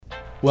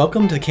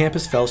Welcome to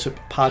Campus Fellowship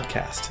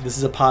Podcast. This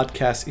is a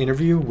podcast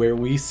interview where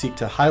we seek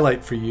to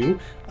highlight for you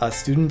a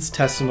student's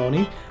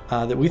testimony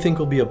that we think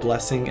will be a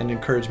blessing and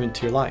encouragement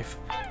to your life.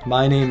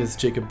 My name is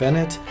Jacob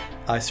Bennett.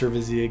 I serve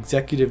as the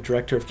Executive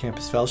Director of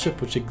Campus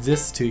Fellowship, which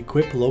exists to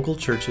equip local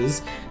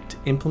churches to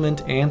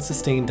implement and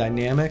sustain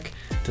dynamic,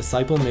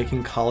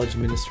 disciple-making college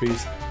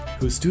ministries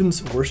whose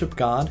students worship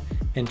God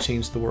and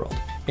change the world.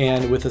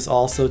 And with us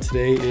also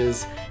today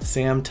is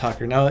Sam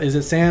Tucker. Now, is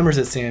it Sam or is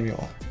it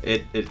Samuel?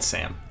 It's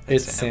Sam.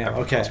 It's Sam.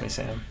 Everyone Okay. calls me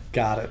Sam.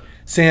 Got it.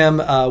 Sam,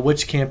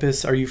 which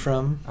campus are you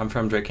from? I'm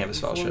from Drake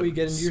Campus Fellowship. Before we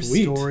get into your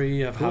Sweet.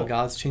 story of how Cool.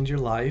 God's changed your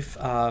life,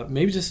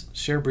 maybe just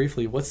share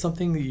briefly, what's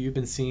something that you've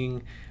been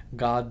seeing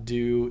God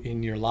do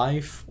in your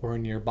life or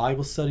in your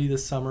Bible study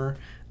this summer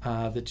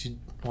that you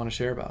want to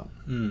share about?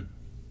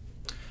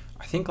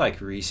 I think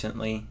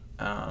recently,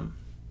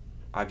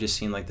 I've just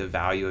seen the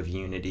value of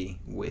unity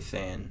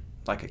within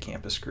a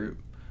campus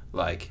group.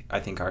 I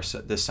think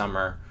this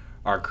summer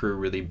our crew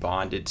really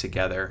bonded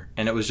together,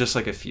 and it was just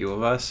a few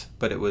of us,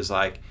 but it was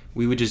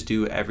we would just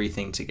do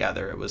everything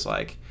together. It was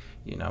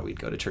we'd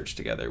go to church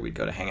together, we'd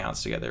go to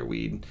hangouts together,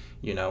 we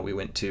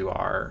went to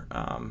our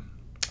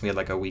we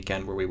had a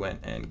weekend where we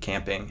went and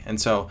camping. And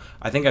so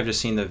I think I've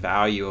just seen the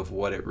value of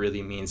what it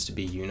really means to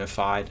be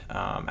unified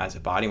as a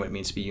body, what it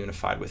means to be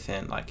unified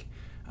within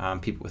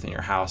people within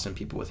your house and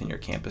people within your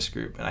campus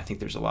group. And I think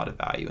there's a lot of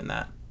value in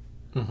that.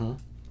 Mm-hmm.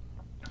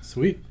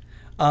 Sweet.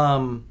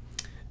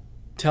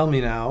 Tell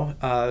me now,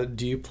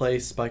 do you play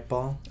spike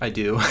ball? I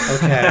do.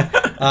 Okay.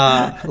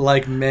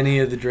 Like many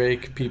of the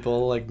Drake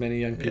people, like many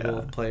young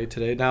people play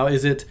today. Now,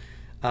 is it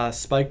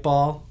spike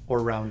ball or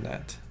round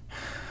net?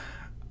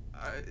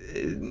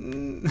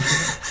 I'm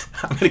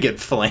going to get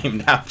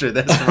flamed after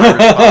this for my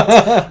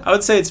response. I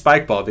would say it's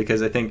spike ball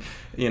because I think,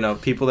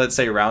 people that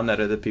say round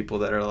net are the people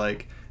that are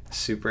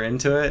super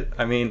into it.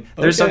 I mean,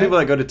 there's some people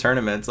that go to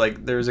tournaments.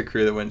 There was a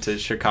crew that went to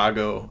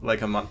Chicago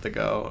a month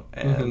ago,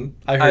 and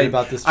I heard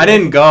about this. I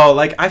didn't go.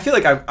 I feel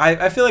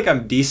I feel like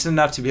I'm decent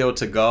enough to be able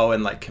to go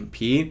and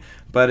compete,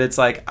 but it's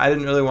I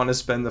didn't really want to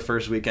spend the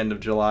first weekend of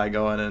July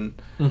going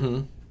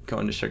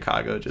going to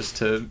Chicago just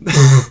to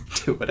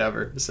do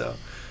whatever. So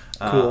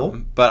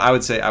cool. But I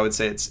would say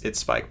it's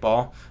spike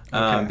ball.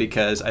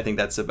 Because I think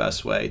that's the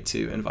best way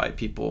to invite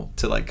people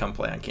to come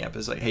play on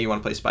campus. Hey, you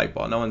want to play spike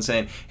ball? No one's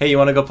saying, hey, you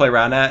want to go play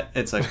round net?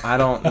 It's I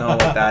don't know what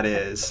that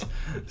is.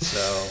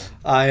 So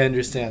I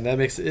understand. That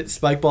makes it.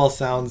 Spike ball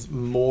sounds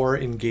more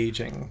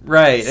engaging.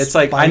 Right. It's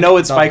I know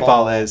what spike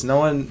ball is. No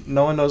one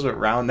knows what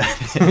round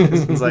net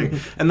is.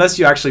 It's unless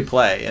you actually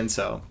play. And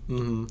so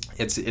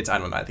it's I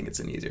don't know. I think it's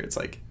an easier. It's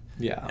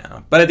yeah.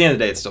 But at the end of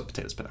the day, it's still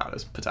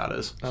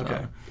potatoes. Okay.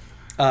 So.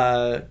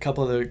 A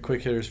couple other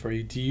quick hitters for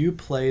you. Do you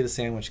play the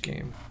sandwich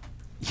game?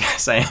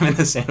 Yes, I am in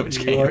the sandwich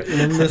game. You are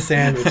in the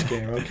sandwich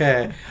game.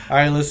 Okay. All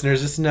right,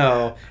 listeners, just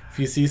know if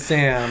you see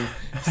Sam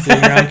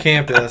sitting around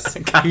campus,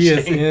 he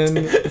is in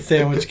the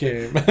sandwich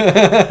game.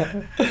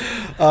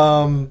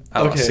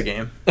 I lost the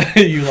game.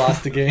 You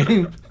lost the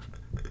game?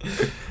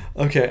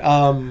 Okay.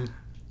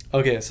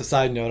 Okay, so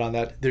side note on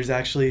that, there's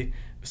actually...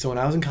 So when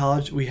I was in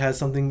college, we had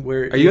something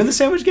where... Are you in the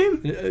sandwich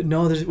game?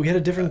 No, we had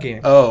a different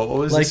game. Oh, what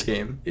was this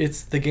game?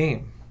 It's the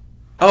game.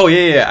 Oh,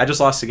 yeah. I just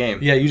lost the game.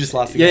 Yeah, you just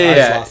lost the game. Yeah. I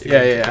just lost the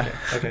game.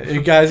 Okay.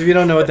 You guys, if you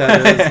don't know what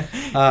that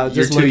is,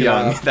 just You're look too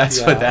young. it up. That's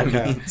what that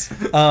means.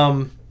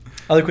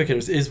 Other quick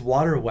hitters. Is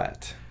water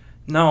wet?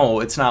 No,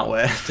 it's not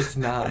wet. It's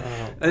not.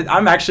 Oh.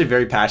 I'm actually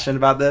very passionate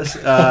about this.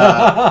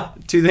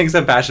 Two things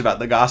I'm passionate about: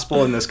 the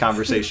gospel and this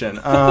conversation.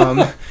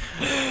 Wow.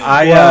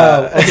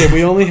 Okay,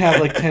 we only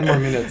have 10 more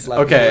minutes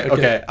left.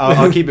 Okay.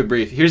 I'll keep it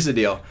brief. Here's the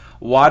deal: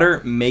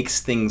 water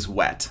makes things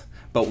wet,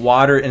 but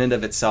water in and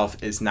of itself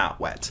is not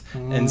wet.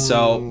 And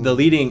so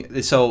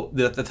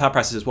the thought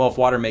process is, well, if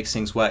water makes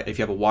things wet, if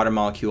you have a water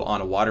molecule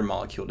on a water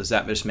molecule, does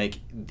that just make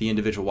the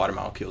individual water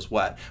molecules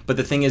wet? But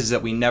the thing is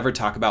that we never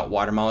talk about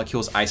water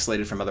molecules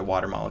isolated from other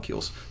water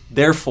molecules.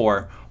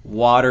 Therefore,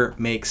 water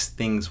makes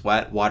things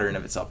wet. Water in and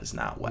of itself is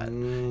not wet.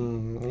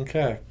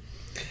 Okay.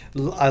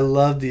 I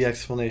love the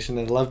explanation.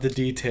 I love the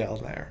detail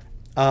there.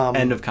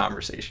 End of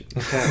conversation.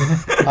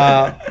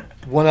 Okay.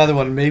 One other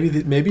one.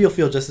 Maybe you'll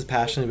feel just as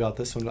passionate about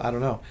this one. I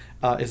don't know.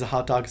 Is a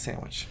hot dog a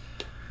sandwich?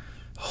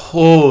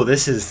 Oh,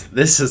 this is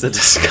a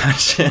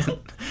discussion.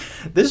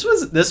 This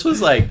was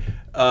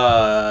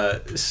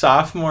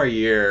sophomore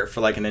year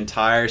for an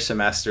entire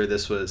semester.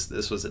 This was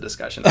a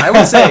discussion.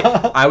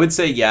 I would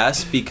say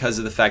yes because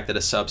of the fact that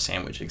a sub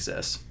sandwich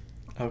exists.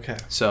 Okay.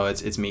 So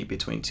it's meat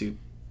between two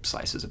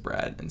slices of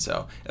bread, and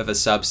so if a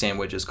sub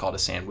sandwich is called a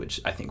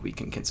sandwich, I think we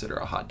can consider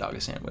a hot dog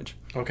a sandwich.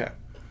 Okay.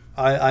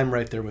 I'm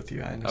right there with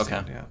you. I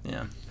understand. Okay.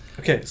 Yeah.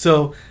 Okay,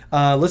 so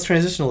let's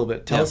transition a little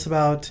bit. Tell us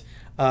about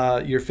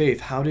your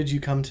faith. How did you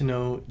come to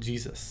know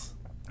Jesus?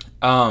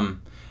 I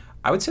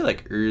would say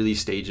early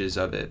stages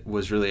of it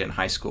was really in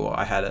high school.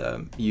 I had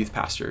a youth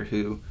pastor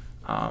who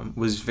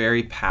was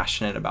very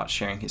passionate about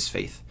sharing his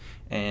faith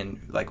and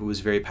was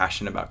very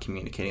passionate about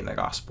communicating the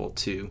gospel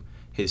to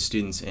his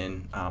students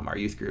in our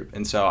youth group.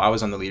 And so I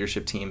was on the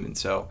leadership team, and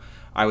so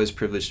I was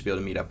privileged to be able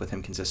to meet up with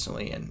him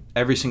consistently. And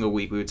every single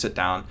week we would sit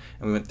down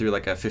and we went through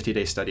like a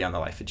 50-day study on the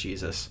life of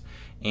Jesus.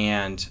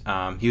 And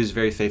he was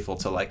very faithful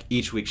to like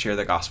each week share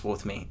the gospel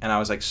with me. And I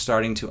was like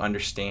starting to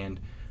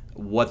understand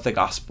what the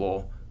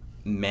gospel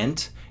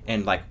meant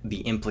and like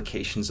the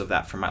implications of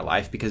that for my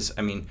life. Because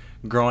I mean,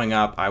 growing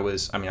up, I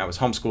was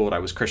homeschooled, I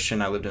was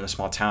Christian, I lived in a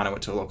small town, I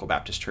went to a local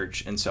Baptist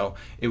church. And so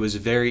it was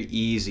very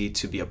easy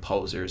to be a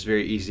poser. It was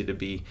very easy to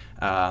be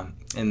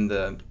in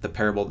the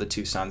parable of the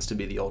two sons, to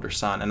be the older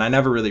son. And I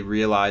never really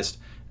realized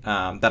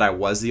that I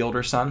was the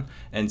older son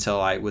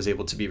until I was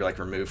able to be like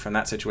removed from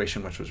that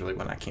situation, which was really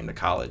when I came to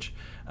college.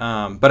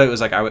 But it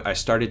was like I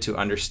started to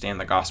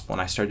understand the gospel,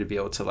 and I started to be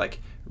able to like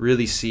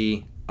really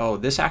see, oh,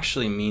 this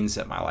actually means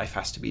that my life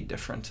has to be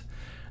different.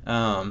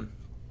 And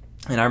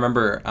I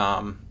remember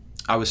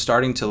I was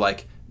starting to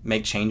like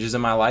make changes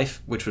in my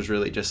life, which was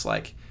really just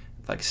like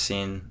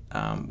sin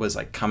was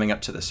like coming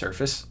up to the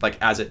surface, like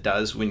as it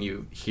does when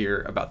you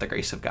hear about the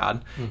grace of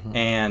God. Mm-hmm.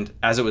 And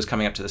as it was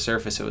coming up to the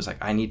surface, it was like,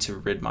 I need to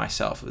rid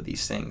myself of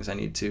these things. I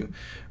need to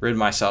rid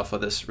myself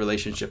of this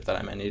relationship that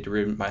I'm in. I need to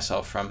rid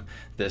myself from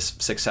this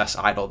success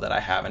idol that I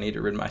have. I need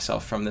to rid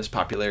myself from this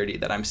popularity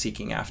that I'm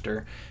seeking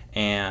after.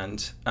 And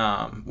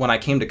when I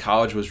came to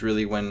college was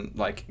really when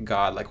like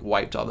God like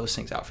wiped all those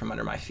things out from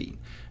under my feet.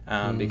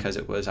 Because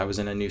I was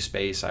in a new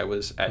space. I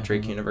was at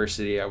Drake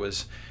University. I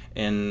was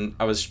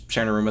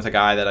sharing a room with a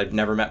guy that I'd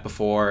never met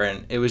before,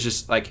 and it was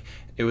just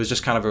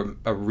kind of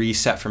a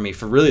reset for me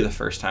for really the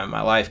first time in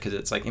my life. Because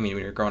it's like, I mean,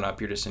 when you're growing up,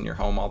 you're just in your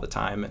home all the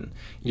time, and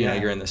you know,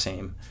 you're in the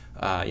same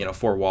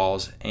four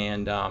walls.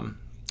 And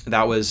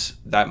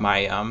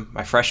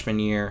my freshman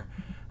year,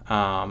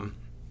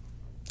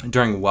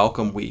 during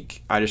welcome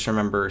week, I just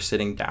remember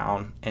sitting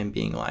down and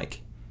being like,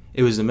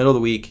 it was the middle of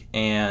the week,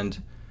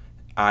 and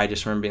I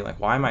just remember being like,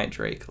 why am I at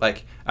Drake?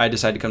 Like, I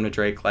decided to come to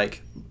Drake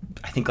like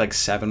I think like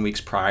 7 weeks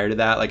prior to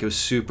that. Like, it was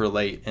super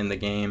late in the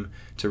game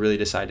to really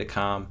decide to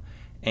come.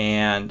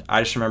 And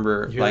I just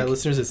remember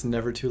listeners, it's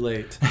never too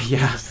late.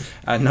 Yeah,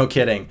 no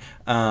kidding.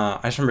 I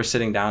just remember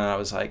sitting down and I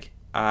was like,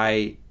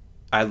 I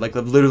like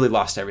literally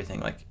lost everything.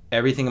 Like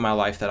everything in my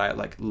life that I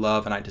like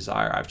love and I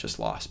desire, I've just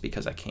lost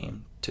because I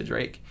came to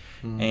Drake.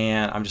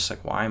 And I'm just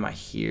like, why am I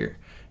here?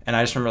 And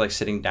I just remember like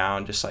sitting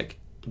down,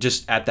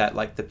 just at that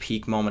like the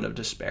peak moment of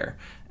despair.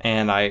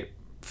 And I,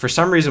 for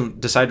some reason,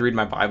 decided to read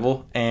my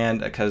Bible,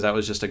 and because that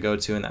was just a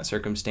go-to in that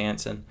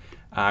circumstance. And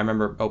I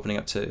remember opening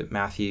up to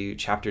Matthew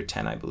chapter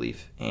 10, I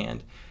believe,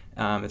 and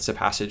it's a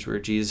passage where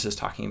Jesus is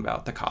talking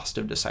about the cost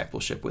of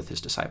discipleship with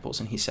his disciples,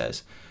 and he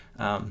says,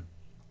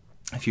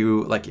 if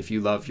you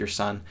love your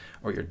son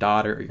or your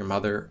daughter or your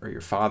mother or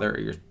your father or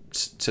your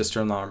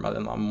sister-in-law or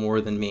mother-in-law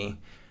more than me,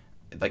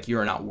 like, you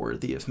are not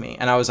worthy of me.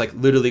 And I was like,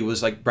 literally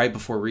was like right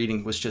before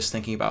reading was just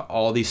thinking about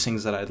all these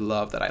things that I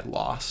loved that I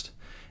lost.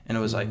 And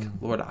it was like,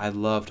 Lord, I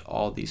loved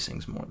all these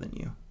things more than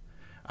you.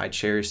 I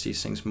cherish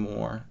these things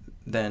more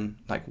than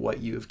like what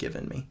you have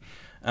given me.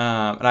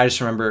 And I just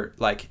remember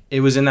like,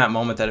 it was in that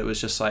moment that it was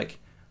just like,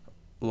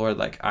 Lord,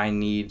 like I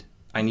need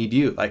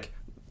you. Like,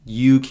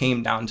 you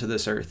came down to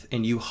this earth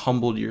and you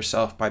humbled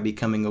yourself by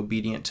becoming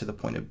obedient to the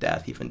point of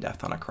death, even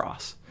death on a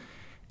cross.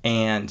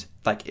 And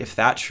like, if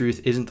that truth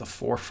isn't the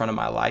forefront of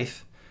my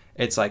life,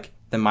 it's like,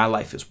 then my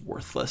life is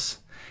worthless.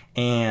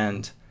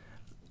 And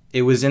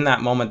it was in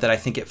that moment that I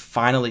think it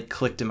finally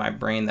clicked in my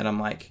brain that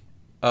I'm like,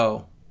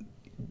 oh,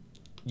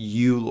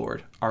 you,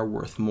 Lord, are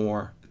worth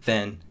more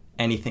than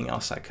anything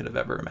else I could have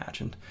ever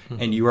imagined.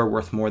 And you are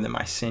worth more than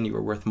my sin. You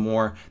are worth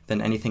more than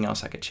anything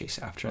else I could chase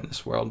after in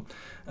this world.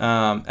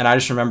 And I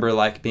just remember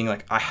like being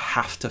like, I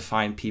have to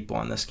find people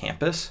on this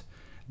campus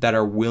that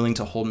are willing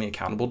to hold me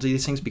accountable to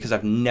these things, because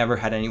I've never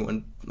had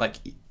anyone like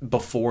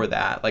before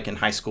that, like in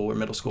high school or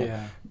middle school,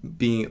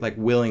 being like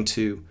willing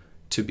to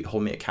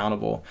hold me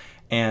accountable.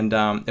 And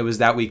it was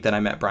that week that I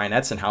met Brian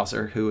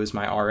Etzenhauser, who is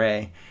my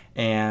RA,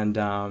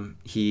 and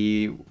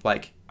he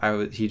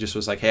just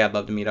was like, hey, I'd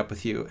love to meet up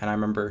with you. And I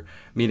remember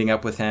meeting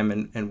up with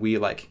him, and we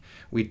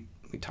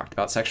talked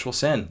about sexual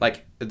sin,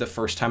 like the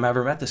first time I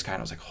ever met this guy,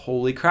 and I was like,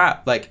 holy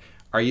crap, like,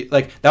 are you,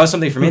 like, that was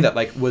something for me that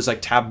like was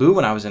like taboo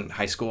when I was in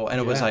high school. And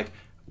it was like,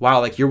 wow,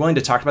 like, you're willing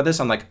to talk about this?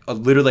 I'm like,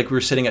 literally, like, we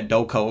were sitting at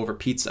Doco over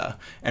pizza,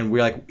 and we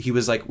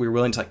were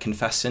willing to like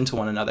confess sin to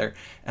one another.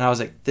 And I was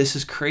like, this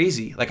is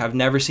crazy. Like, I've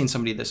never seen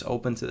somebody this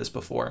open to this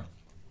before.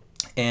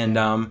 And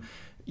him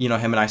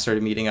and I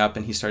started meeting up,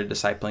 and he started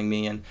discipling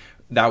me, and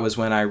that was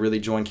when I really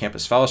joined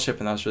Campus Fellowship,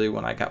 and that was really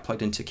when I got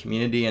plugged into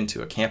community,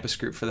 into a campus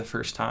group for the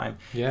first time.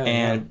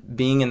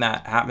 Being in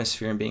that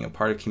atmosphere and being a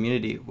part of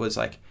community was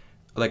like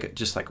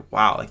just like,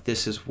 wow, like,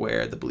 this is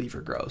where the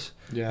believer grows.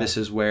 This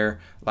is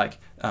where like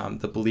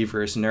the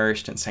believer is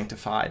nourished and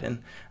sanctified,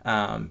 and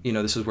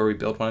this is where we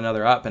build one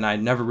another up. And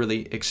I'd never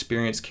really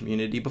experienced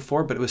community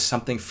before, but it was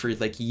something for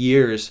like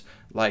years,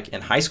 like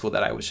in high school,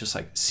 that I was just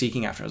like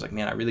seeking after. I was like,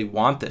 man, I really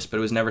want this, but it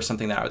was never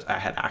something that I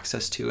had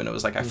access to. And it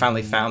was like, I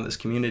finally found this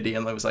community,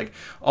 and it was like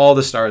all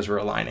the stars were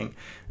aligning.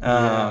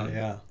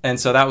 And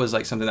so that was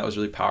like something that was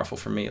really powerful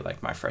for me,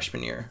 like my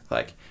freshman year,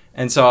 like.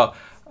 And so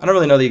I don't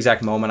really know the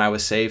exact moment I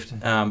was saved,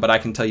 but I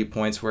can tell you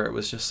points where it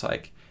was just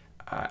like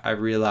I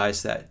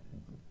realized that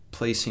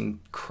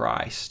placing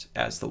Christ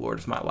as the Lord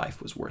of my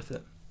life was worth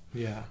it.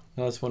 Yeah,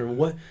 no, that's wonderful.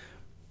 What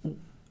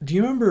do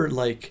you remember?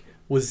 Like,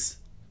 was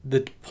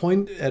the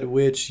point at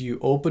which you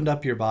opened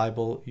up your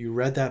Bible, you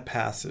read that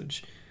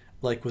passage,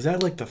 like, was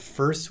that like the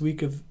first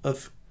week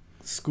of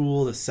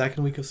school, the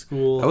second week of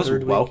school? That was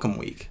third welcome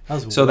week.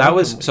 Week.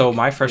 So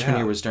my freshman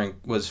year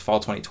was fall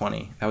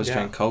 2020. That was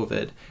during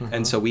COVID,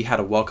 and so we had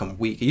a welcome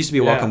week. It used to be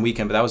a welcome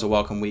weekend, but that was a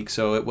welcome week.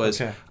 So it was.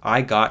 Okay.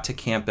 I got to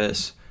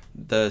campus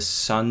the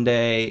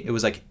Sunday. It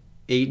was like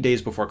 8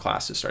 days before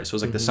classes started. So it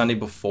was like the Sunday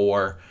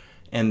before.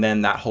 And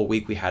then that whole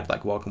week we had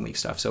like welcome week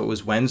stuff. So it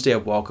was Wednesday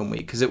of welcome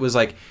week, because it was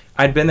like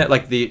I'd been there,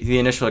 like the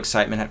initial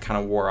excitement had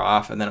kind of wore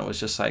off, and then it was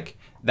just like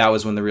that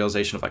was when the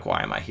realization of like,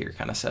 why am I here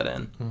kind of set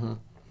in. Mm-hmm.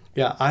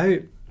 Yeah,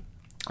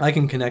 I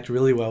can connect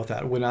really well with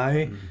that. When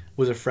I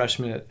was a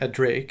freshman at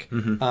Drake,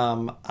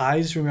 I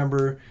just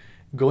remember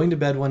going to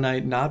bed one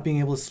night, not being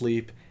able to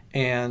sleep.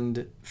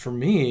 And for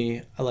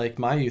me, like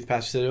my youth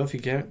pastor said, if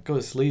you can't go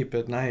to sleep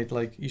at night,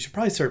 like you should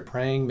probably start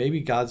praying. Maybe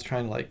God's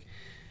trying to like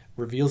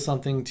reveal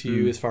something to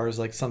you as far as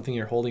like something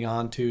you're holding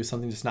on to,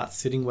 something that's not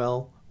sitting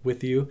well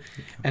with you.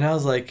 And I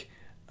was like,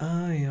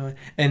 and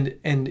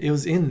it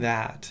was in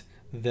that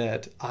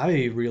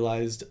I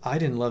realized I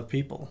didn't love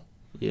people.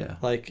 Yeah.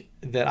 Like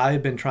that I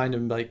had been trying to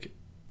like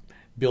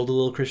build a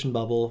little Christian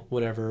bubble,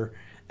 whatever,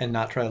 and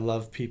not try to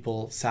love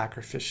people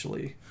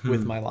sacrificially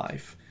with my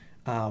life.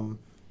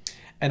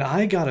 And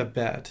I got a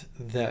bet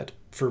that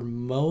for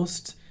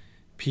most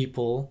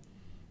people,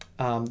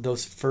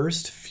 those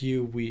first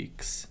few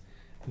weeks,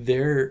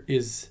 there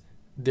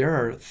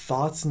are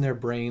thoughts in their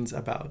brains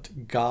about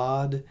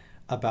God,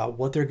 about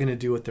what they're going to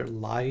do with their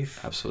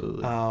life.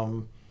 Absolutely.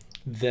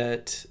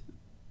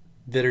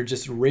 That are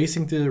just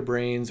racing through their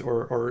brains,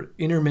 or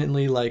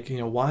intermittently, like,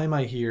 why am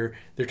I here?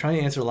 They're trying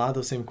to answer a lot of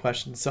those same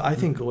questions. So I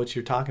think what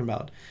you're talking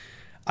about,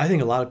 I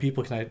think a lot of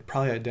people can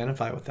probably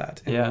identify with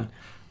that.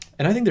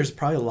 And I think there's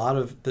probably a lot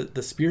of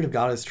the Spirit of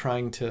God is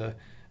trying to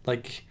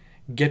like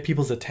get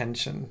people's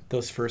attention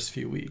those first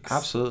few weeks.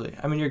 Absolutely.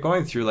 I mean, you're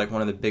going through like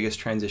one of the biggest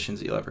transitions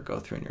that you'll ever go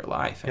through in your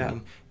life. I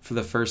mean, for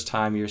the first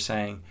time, you're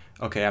saying,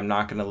 okay, I'm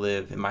not going to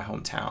live in my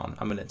hometown.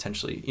 I'm going to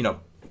intentionally,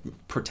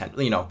 pretend,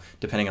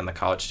 depending on the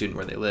college student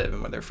where they live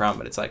and where they're from,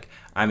 but it's like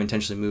I'm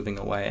intentionally moving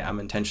away. I'm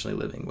intentionally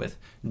living with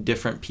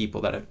different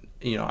people that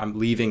I'm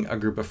leaving a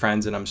group of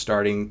friends and I'm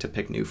starting to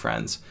pick new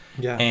friends.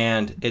 Yeah.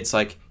 And it's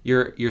like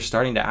you're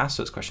starting to ask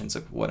those questions,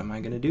 like, what am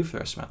I going to do for the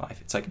rest of my life?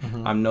 It's like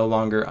I'm no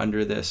longer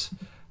under this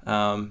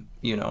I'm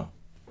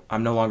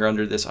no longer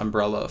under this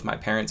umbrella of my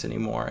parents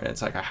anymore, and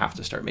it's like I have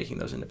to start making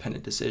those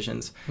independent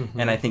decisions.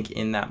 And I think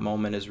in that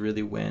moment is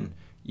really when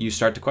you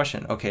start to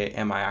question, okay,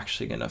 am I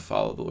actually going to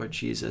follow the Lord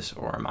Jesus,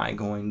 or am I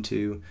going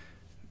to,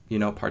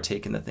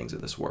 partake in the things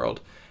of this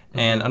world?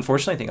 And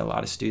unfortunately, I think a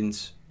lot of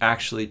students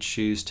actually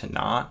choose to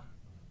not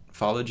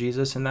follow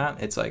Jesus in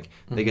that. It's like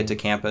they get to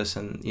campus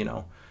and,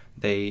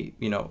 they,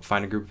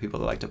 find a group of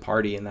people that like to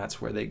party, and that's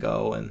where they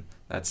go, and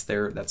that's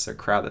their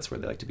crowd. That's where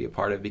they like to be a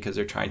part of, because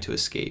they're trying to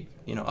escape,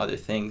 other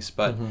things.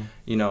 But,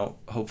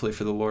 hopefully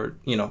for the Lord,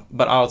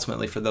 but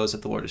ultimately for those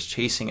that the Lord is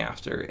chasing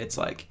after, it's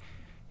like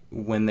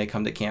when they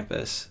come to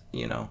campus,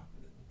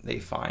 they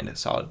find a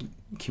solid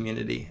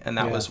community. And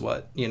that was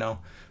what, the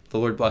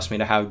Lord blessed me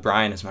to have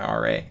Brian as my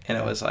RA. And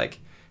it was like,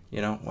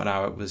 when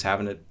I was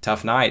having a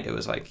tough night, it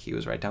was like he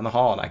was right down the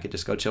hall and I could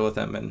just go chill with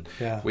him, and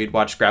we'd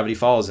watch Gravity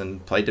Falls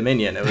and play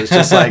Dominion. It was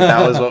just like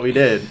that was what we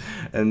did.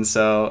 And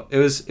so it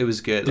was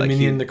good.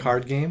 Dominion, like the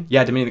card game?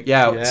 Yeah, Dominion.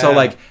 Yeah. So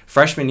like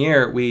freshman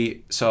year,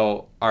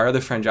 our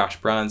other friend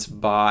Josh Bruns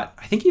bought,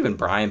 I think even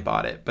Brian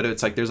bought it, but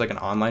it's like there's like an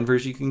online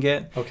version you can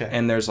get. Okay.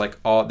 And there's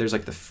like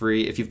the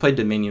free, if you've played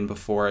Dominion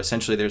before,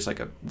 essentially there's like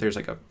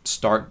a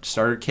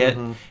starter kit,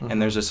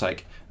 and there's just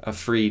like a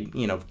free,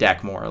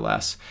 deck more or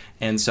less.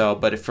 And so,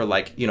 but for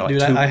like, Dude,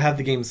 I have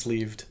the game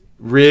sleeved.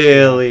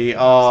 Really?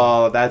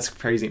 Oh, that's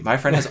crazy. My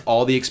friend has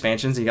all the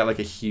expansions. He got like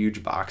a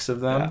huge box of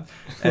them.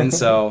 Yeah. And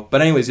so, but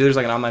anyways, there's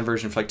like an online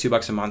version for like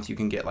 $2 a month. You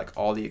can get like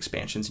all the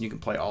expansions and you can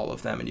play all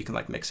of them, and you can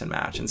like mix and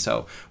match. And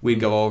so we'd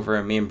go over,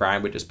 and me and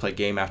Brian would just play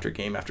game after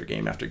game after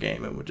game after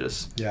game, and would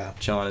just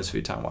chill on his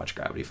futon, watch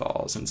Gravity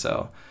Falls. And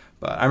so,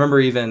 but I remember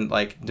even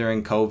like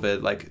during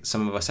COVID, like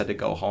some of us had to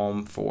go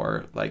home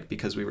for like,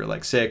 because we were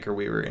like sick or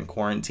we were in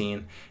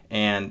quarantine.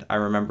 And I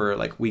remember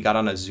like we got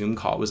on a Zoom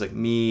call. It was like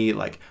me,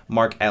 like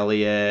Mark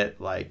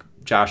Elliott, like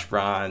Josh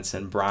Bruns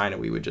and Brian,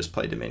 and we would just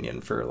play Dominion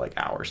for like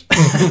hours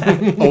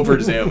over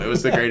Zoom. It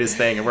was the greatest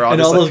thing. And we're all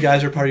those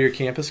guys are part of your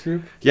campus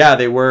group? Yeah,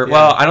 they were. Yeah.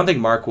 Well, I don't think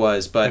Mark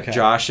was, but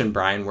Josh and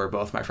Brian were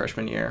both my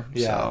freshman year.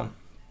 Yeah. So.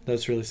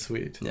 That's really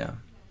sweet. Yeah.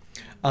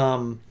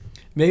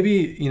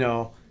 Maybe,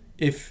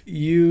 if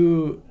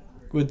you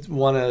would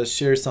want to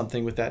share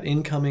something with that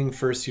incoming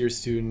first year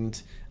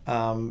student,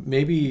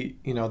 maybe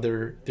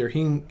they're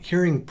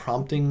hearing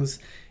promptings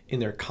in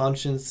their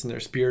conscience and their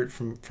spirit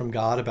from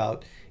God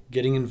about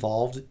getting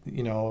involved,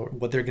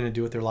 what they're going to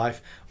do with their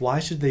life. Why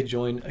should they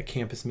join a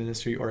campus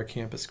ministry or a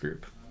campus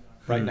group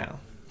right now?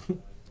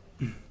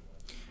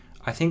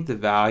 I think the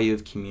value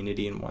of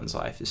community in one's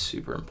life is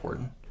super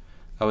important.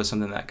 That was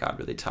something that God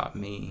really taught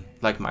me,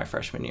 like my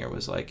freshman year,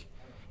 was like,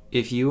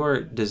 if you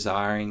are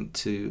desiring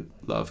to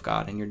love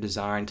God and you're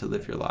desiring to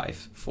live your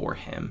life for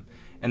him,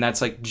 and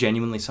that's like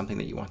genuinely something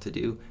that you want to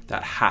do,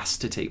 that has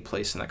to take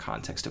place in the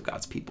context of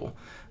God's people.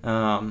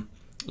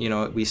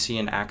 We see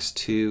in Acts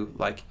 2,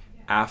 like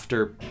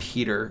after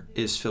Peter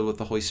is filled with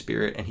the Holy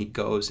Spirit and he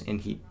goes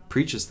and he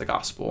preaches the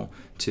gospel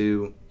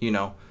to,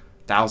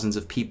 thousands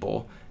of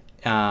people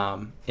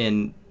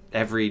in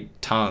every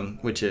tongue,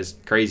 which is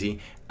crazy.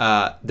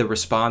 The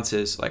response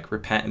is like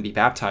repent and be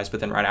baptized. But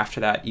then right after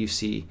that, you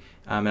see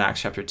in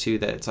Acts chapter 2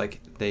 that it's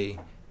like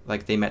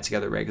they met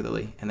together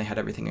regularly and they had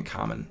everything in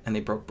common and they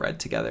broke bread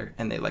together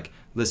and they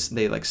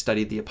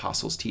studied the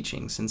apostles'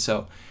 teachings. And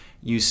so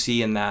you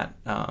see in that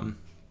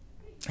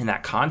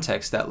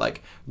context that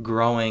like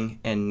growing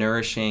and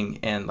nourishing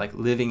and like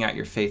living out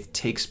your faith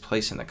takes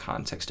place in the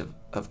context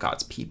of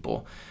God's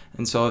people.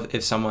 And so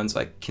if someone's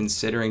like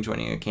considering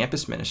joining a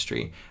campus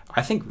ministry,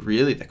 I think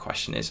really the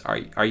question is,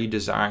 are you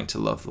desiring to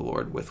love the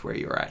Lord with where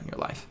you're at in your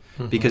life?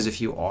 Mm-hmm. Because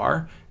if you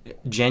are,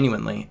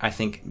 genuinely, I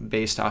think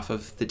based off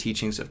of the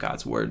teachings of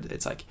God's word,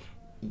 it's like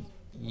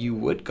you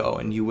would go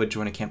and you would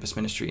join a campus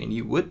ministry and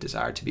you would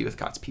desire to be with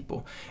God's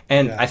people.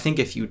 And yeah. I think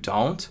if you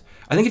don't,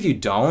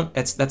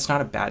 that's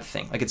not a bad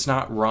thing. Like, it's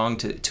not wrong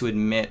to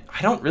admit,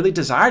 I don't really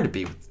desire to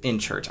be in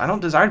church. I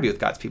don't desire to be with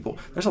God's people.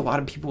 There's a lot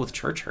of people with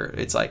church hurt.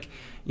 It's like,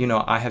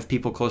 I have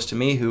people close to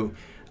me who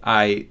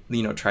I,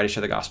 try to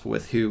share the gospel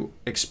with who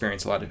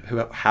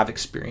have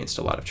experienced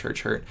a lot of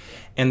church hurt.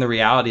 And the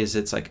reality is,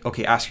 it's like,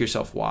 okay, ask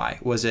yourself why.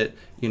 Was it,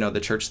 the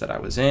church that I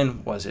was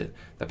in? Was it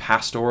the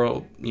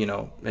pastoral,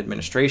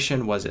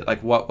 administration? Was it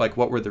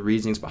what were the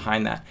reasonings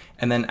behind that?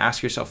 And then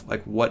ask yourself,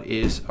 like, what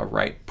is a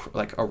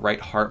right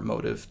heart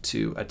motive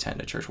to attend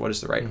a church? What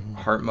is the right mm-hmm.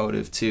 heart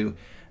motive to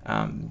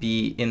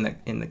be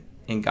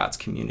in God's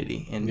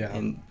community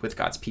and with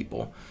God's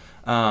people?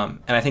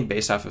 And I think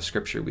based off of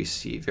scripture, we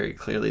see very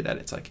clearly that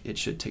it's like it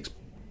should take,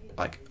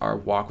 like, our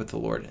walk with the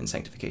Lord and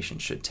sanctification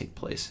should take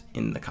place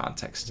in the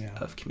context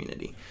of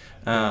community.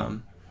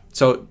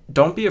 So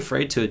don't be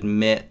afraid to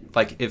admit,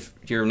 like, if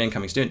you're an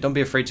incoming student, don't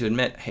be afraid to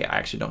admit, hey, I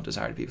actually don't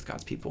desire to be with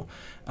God's people.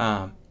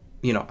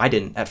 I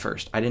didn't at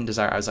first. I didn't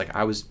desire.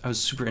 I was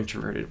super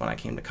introverted when I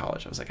came to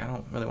college. I was like, I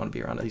don't really want to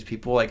be around these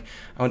people. Like,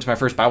 I went to my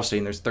first Bible study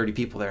and there's 30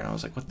 people there, and I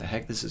was like, what the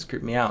heck? This is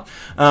creeping me out.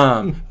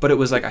 But it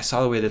was like I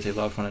saw the way that they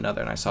loved one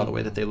another, and I saw the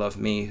way that they loved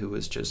me, who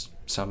was just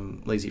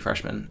some lazy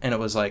freshman. And it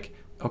was like,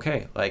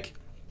 okay, like,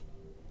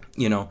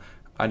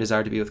 I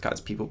desire to be with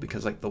God's people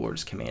because, like, the Lord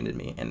has commanded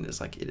me, and it's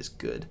like, it is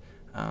good.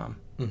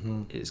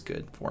 It is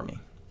good for me.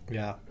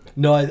 Yeah.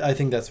 No, I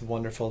think that's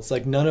wonderful. It's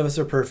like none of us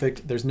are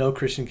perfect. There's no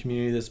Christian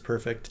community that's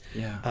perfect.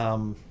 Yeah.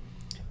 And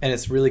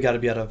it's really got to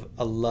be out of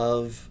a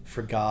love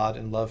for God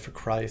and love for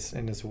Christ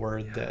and his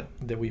word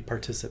that we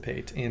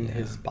participate in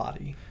his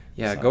body.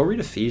 Yeah, so. Go read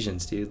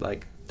Ephesians, dude.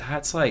 Like,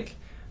 that's like,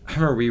 I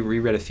remember we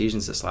reread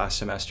Ephesians this last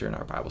semester in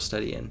our Bible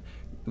study, and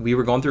we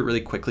were going through it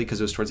really quickly because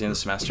it was towards the end of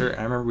the semester. And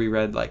I remember we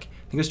read, like,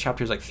 I think it was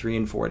chapters like 3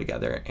 and 4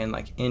 together. And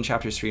like in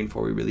chapters 3 and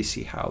 4, we really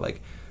see how,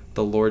 like,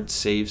 the Lord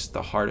saves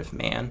the heart of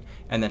man,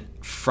 and then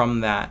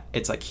from that,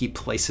 it's like he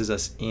places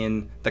us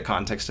in the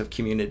context of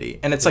community,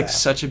 and it's like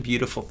such a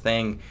beautiful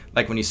thing,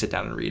 like when you sit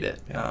down and read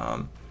it.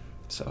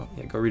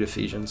 Go read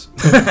Ephesians.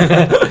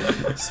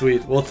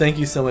 Sweet. Well, thank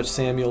you so much,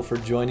 Samuel, for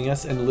joining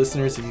us. And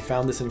listeners, if you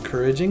found this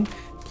encouraging,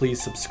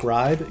 please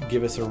subscribe,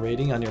 give us a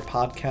rating on your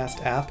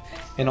podcast app,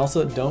 and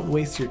also don't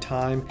waste your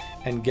time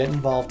and get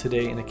involved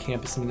today in a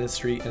campus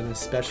ministry, and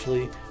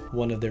especially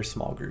one of their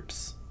small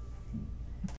groups.